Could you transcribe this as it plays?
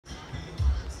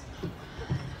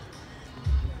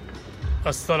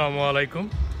আসসালামু আলাইকুম।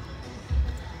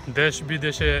 দেশ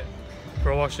বিদেশে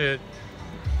প্রবাসে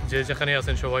যে যেখানে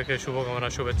আছেন সবাইকে শুভকামনা,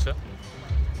 শুভেচ্ছা।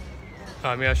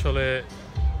 আমি আসলে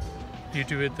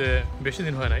ইউটিউবেতে বেশি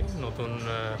দিন হয় নাই, নতুন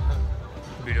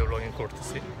ভিডিও ব্লগিং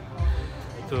করতেছি।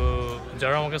 তো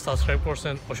যারা আমাকে সাবস্ক্রাইব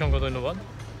করছেন অসংখ্য ধন্যবাদ।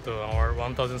 তো আমার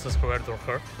 1000 সাবস্ক্রাইবার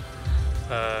দরকার।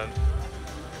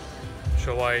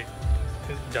 সবাই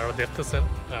যারা দেখতেছেন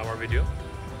আমার ভিডিও,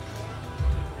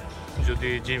 যদি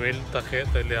জিমেইল থাকে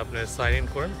তাহলে আপনি সাইন ইন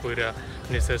করেন, কইরা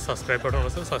নিচে সাবস্ক্রাইব বাটন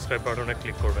আছে, সাবস্ক্রাইব বাটনে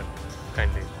ক্লিক করবেন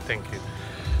কাইন্ডলি, থ্যাংক ইউ।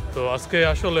 তো আজকে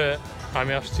আসলে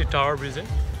আমি আসছি টাওয়ার ব্রিজে।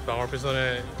 তো আমার পিছনে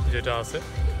যেটা আছে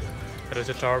এটা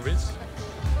হচ্ছে tower bridge,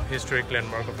 historic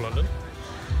landmark of London.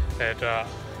 এটা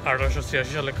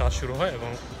 1886 সালে কাজ শুরু হয়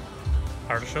এবং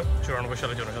 1894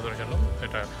 সালে জনসাধারণের জন্য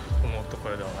এটা উন্মুক্ত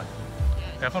করে দেওয়া হয়।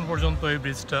 এখন পর্যন্ত এই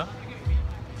ব্রিজটা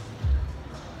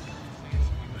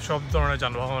সব ধরনের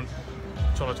যানবাহন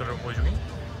চলাচলের উপযোগী।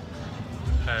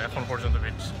 এখন পর্যন্ত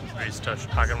ব্রিজটা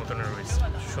আগের মতনই রয়েছে,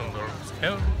 সুন্দর।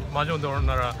 মাঝে মধ্যে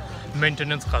ওনারা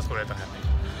মেনটেন্যান্স কাজ করে থাকেন।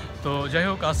 তো যাই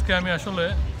হোক, আজকে আমি আসলে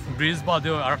ব্রিজ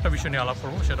বাদেও আরেকটা বিষয় নিয়ে আলাপ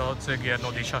করবো, সেটা হচ্ছে গিয়ে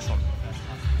নদী শাসন।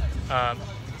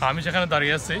 আমি যেখানে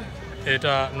দাঁড়িয়ে আছি,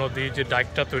 এটা নদী যে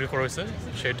ডাইকটা তৈরি করা হয়েছে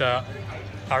সেটা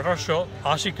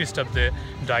 1880 খ্রিস্টাব্দে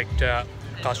ডাইকটা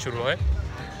কাজ শুরু হয়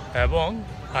এবং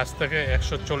আজ থেকে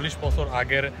 140 বছর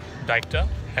আগের ডাইকটা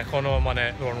এখনও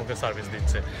গভর্নমেন্টকে সার্ভিস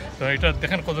দিচ্ছে। তো এটা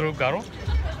দেখেন কতটুকু গাঢ়,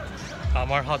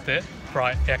 আমার হাতে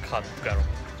প্রায় 1 হাত গাঢ়।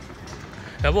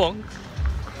 এবং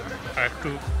একটু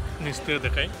নিচ থেকে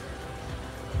দেখাই,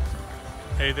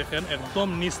 এই দেখেন একদম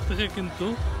নিচ থেকে কিন্তু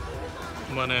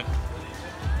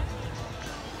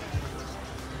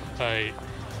এই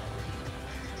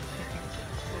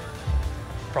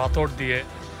পাথর দিয়ে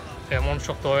এমন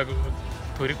শক্তভাবে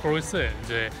তৈরি করেছে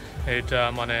যে এটা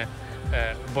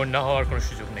বন্যা হওয়ার কোনো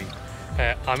সুযোগ নেই।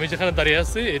 আমি যেখানে দাঁড়িয়ে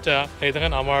আছি এটা এই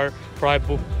দেখেন আমার প্রায়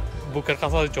বুকের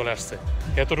কাছাকাছি চলে আসছে,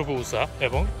 এতটুকু উঁচা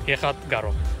এবং 1 হাত গাঢ়।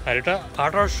 আর এটা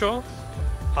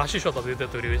 1880 শতাব্দীতে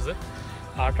তৈরি হয়েছে।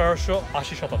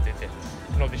 1880 শতাব্দীতে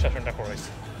নদী শাসনটা করা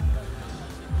হয়েছে।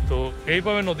 তো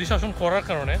এইভাবে নদী শাসন করার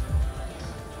কারণে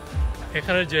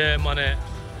এখানে যে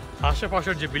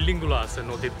আশেপাশের যে বিল্ডিংগুলো আছে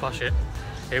নদীর পাশে,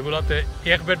 এগুলাতে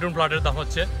 1 বেডরুম ফ্ল্যাটের দাম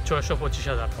হচ্ছে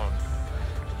 625,000 পাউন্ড।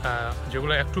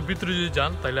 যেগুলো একটু ভিতরে যদি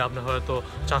যান তাহলে আপনি হয়তো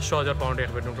 400,000 পাউন্ডে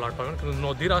 1 বেডরুম ফ্ল্যাট পাবেন। কিন্তু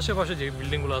নদীর আশেপাশে যে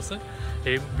বিল্ডিংগুলো আছে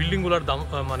এই বিল্ডিংগুলোর দাম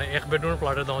 1 বেডরুম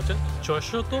ফ্ল্যাটের দাম হচ্ছে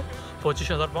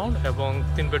 625,000 পাউন্ড এবং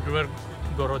 3 বেডরুমের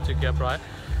ঘর হচ্ছে কি প্রায়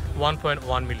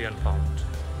 1.1 মিলিয়ন পাউন্ড।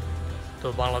 তো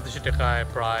বাংলাদেশি টাকায়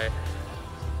প্রায়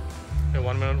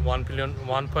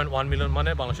 1.1 মিলিয়ন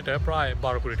বাংলাদেশি টাকায় প্রায়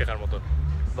 12 কোটি টাকার মতন,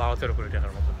 12-13 কোটি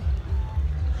টাকার মতন।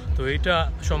 তো এইটা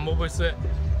সম্ভব হয়েছে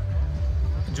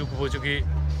যুগোপযোগী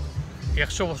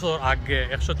 100 বছর আগে,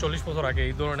 140 বছর আগে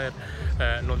এই ধরনের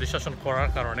নদী শাসন করার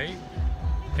কারণেই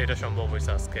এটা সম্ভব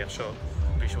হয়েছে আজকে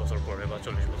 120 বছর পরে বা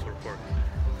 40 বছর পরে।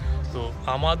 তো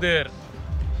আমাদের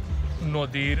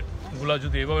নদীরগুলা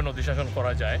যদি এইভাবে নদী শাসন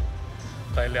করা যায়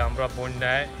তাইলে আমরা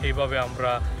বন্যায় এইভাবে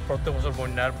আমরা প্রত্যেক বছর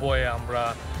বন্যার বয়ে আমরা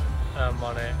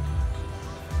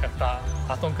একটা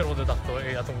আতঙ্কের মধ্যে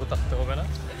এই আতঙ্ক থাকতে হবে না।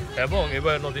 এবং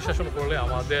এবার নদী শাসন করলে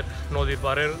আমাদের নদীর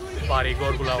পাড়ের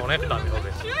বাড়িঘরগুলো অনেক দামি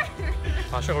হবে।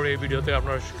 আশা করি এই ভিডিওতে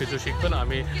আপনারা কিছু শিখবেন।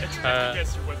 আমি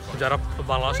যারা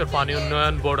বাংলাদেশের পানি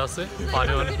উন্নয়ন বোর্ড আছে,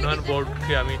 পানি উন্নয়ন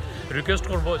বোর্ডকে আমি রিকোয়েস্ট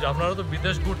করব যে আপনারা তো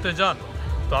বিদেশ ঘুরতে যান,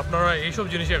 তো আপনারা এইসব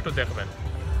জিনিসই একটু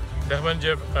দেখবেন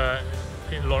যে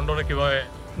লন্ডনে কীভাবে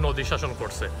নদী শাসন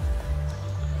করছে।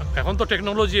 এখন তো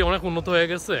টেকনোলজি অনেক উন্নত হয়ে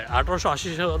গেছে। 1880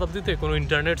 শতাব্দীতে কোনো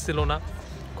ইন্টারনেট ছিল না,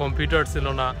 কম্পিউটার ছিল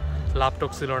না,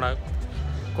 ল্যাপটপ ছিল না,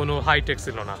 কোনো হাইটেক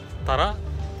ছিল না। তারা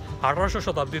 1800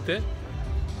 শতাব্দীতে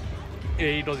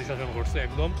এই নদী শাসন করছে।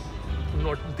 একদম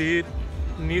নদীর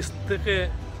নিচ থেকে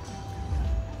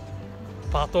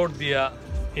পাথর দিয়া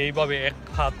এইভাবে 1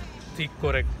 হাত ঠিক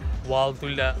করে ওয়াল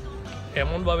তুললা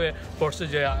এমনভাবে করছে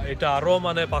যে এটা আরও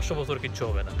 500 বছর কিচ্ছু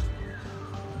হবে না।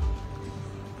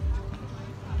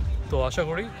 তো আশা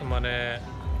করি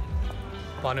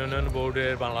পানি উন্নয়ন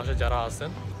বোর্ডের বাংলাদেশে যারা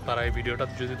আছেন তারা এই ভিডিওটা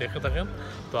যদি দেখে থাকেন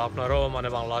তো আপনারাও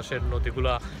বাংলাদেশের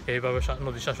নদীগুলা এইভাবে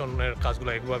নদী শাসনের কাজগুলো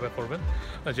এইভাবে করবেন।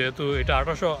 যেহেতু এটা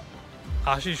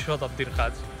 1880 শতাব্দীর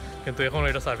কাজ, কিন্তু এখন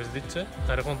এটা সার্ভিস দিচ্ছে,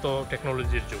 আর এখন তো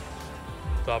টেকনোলজির যুগ।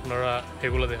 তো আপনারা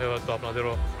এগুলো দেখে হয়তো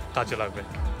আপনাদেরও কাজে লাগবে।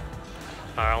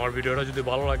 আর আমার ভিডিওটা যদি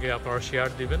ভালো লাগে আপনারা শেয়ার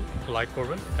দিবেন, লাইক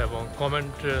করবেন এবং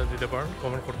কমেন্ট দিতে পারেন,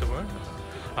 কমেন্ট করতে পারেন।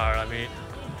 আর আমি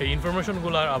এই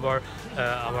ইনফরমেশনগুলো আবার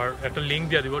আমার একটা লিঙ্ক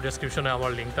দিয়ে দিব, ডেসক্রিপশনে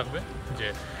আমার লিঙ্ক থাকবে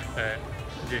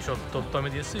যেসব তথ্য আমি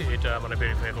দিয়েছি এটা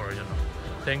ভেরিফাই করার জন্য।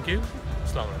 থ্যাংক ইউ,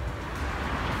 আসসালামু আলাইকুম।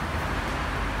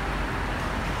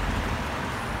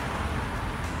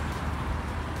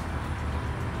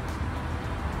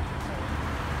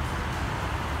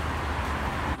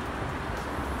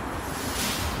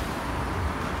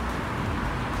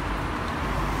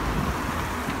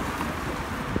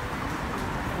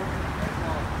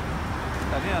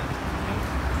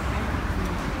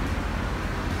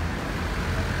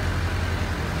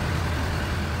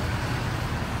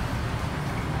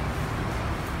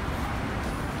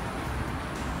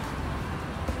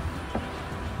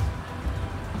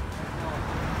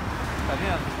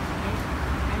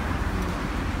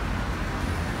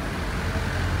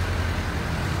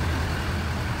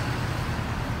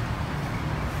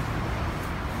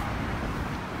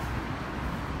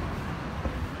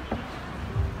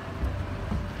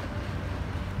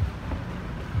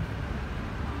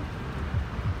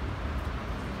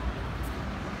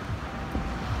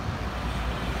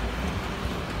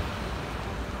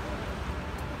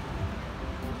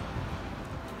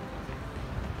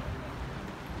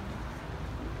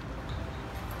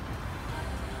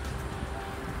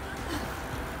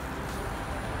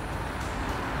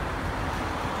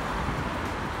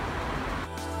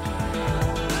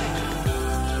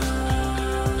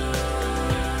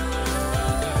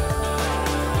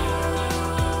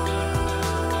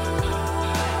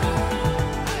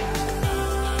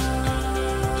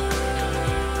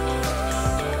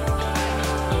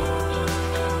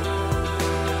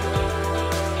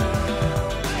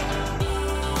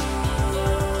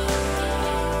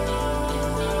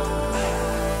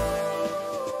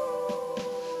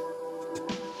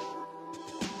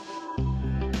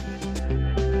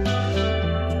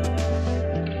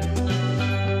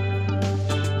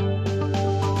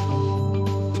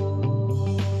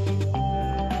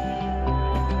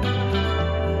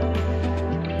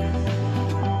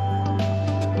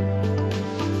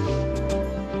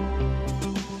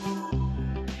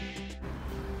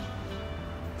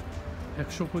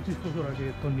 125 বছর আগে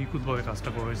তো নিখুঁতভাবে কাজটা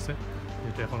করা হয়েছে,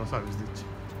 যেটা এখনো সার্ভিস দিচ্ছে।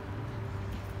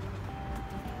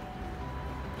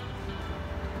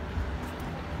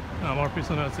 আমার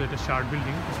পিছনে আছে এটা শার্ট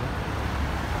বিল্ডিং,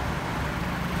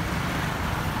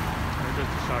 এটা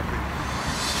হচ্ছে shirt building.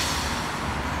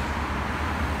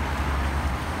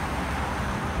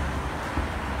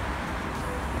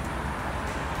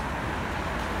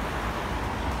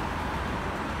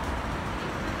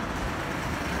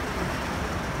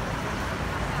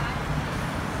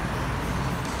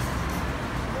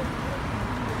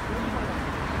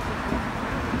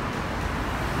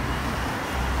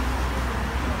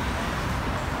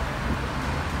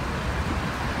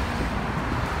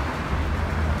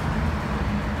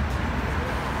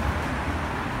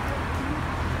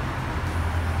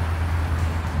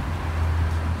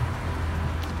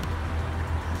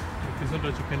 Isn't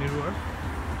it a penny road?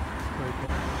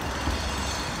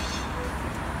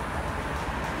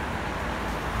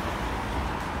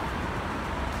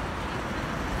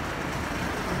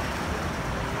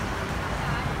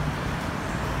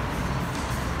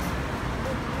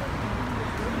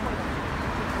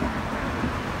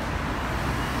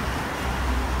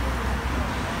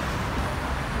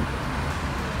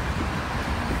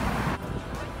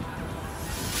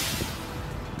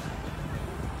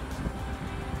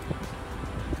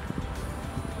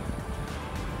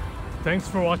 Thanks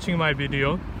for watching my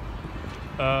video.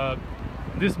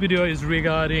 This video is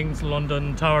regarding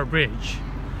London Tower Bridge.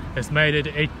 It's made in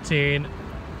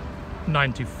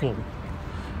 1894.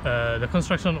 The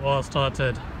construction was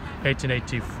started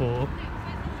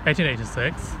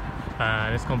 1886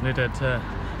 and it's completed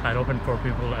and opened for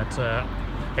people at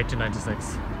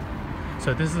 1896. So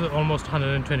this is almost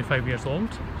 125 years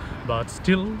old, but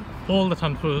still all the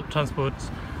transport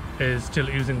is still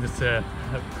using this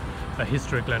a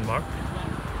historic landmark.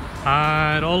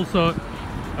 And also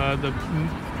the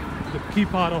key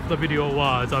part of the video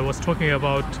was I was talking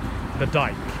about the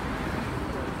dike,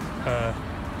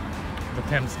 the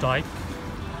Thames Dyke.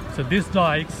 So these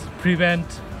dikes prevent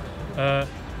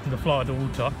the flood of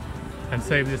water and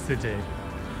save the city.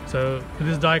 So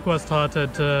this dike was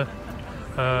started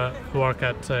work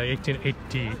at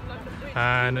 1880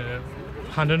 and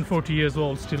 140 years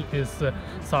old, still is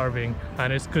serving,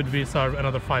 and it could be served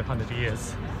another 500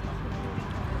 years.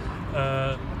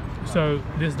 So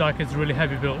this dike is really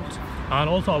heavy built. And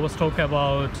also I was talking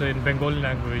about in Bengali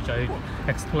language, I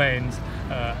explained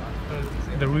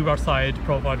the riverside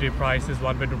property price is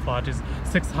 1-bedroom flat is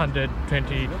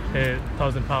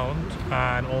 £620,000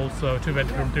 and also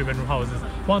 2-bedroom, 3-bedroom houses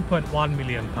 £1.1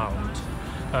 million.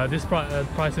 This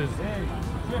price is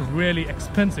really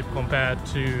expensive compared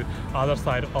to other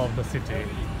side of the city.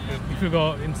 If you go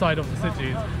inside of the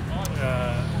city,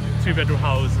 3-bedroom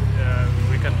house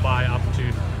we can buy up to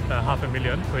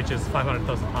 £500,000, which is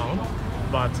 £500,000.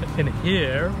 But in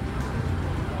here,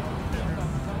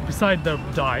 beside the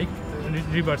dike,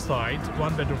 riverside,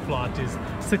 1-bedroom flat is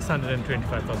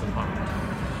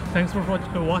 £625,000. Thanks for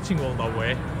watching all the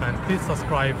way, and please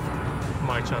subscribe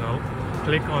my channel.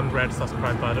 Click on red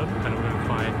subscribe button and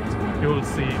you will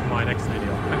see my next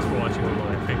video. Thanks for watching all the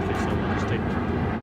way. Thank you so much. Take care.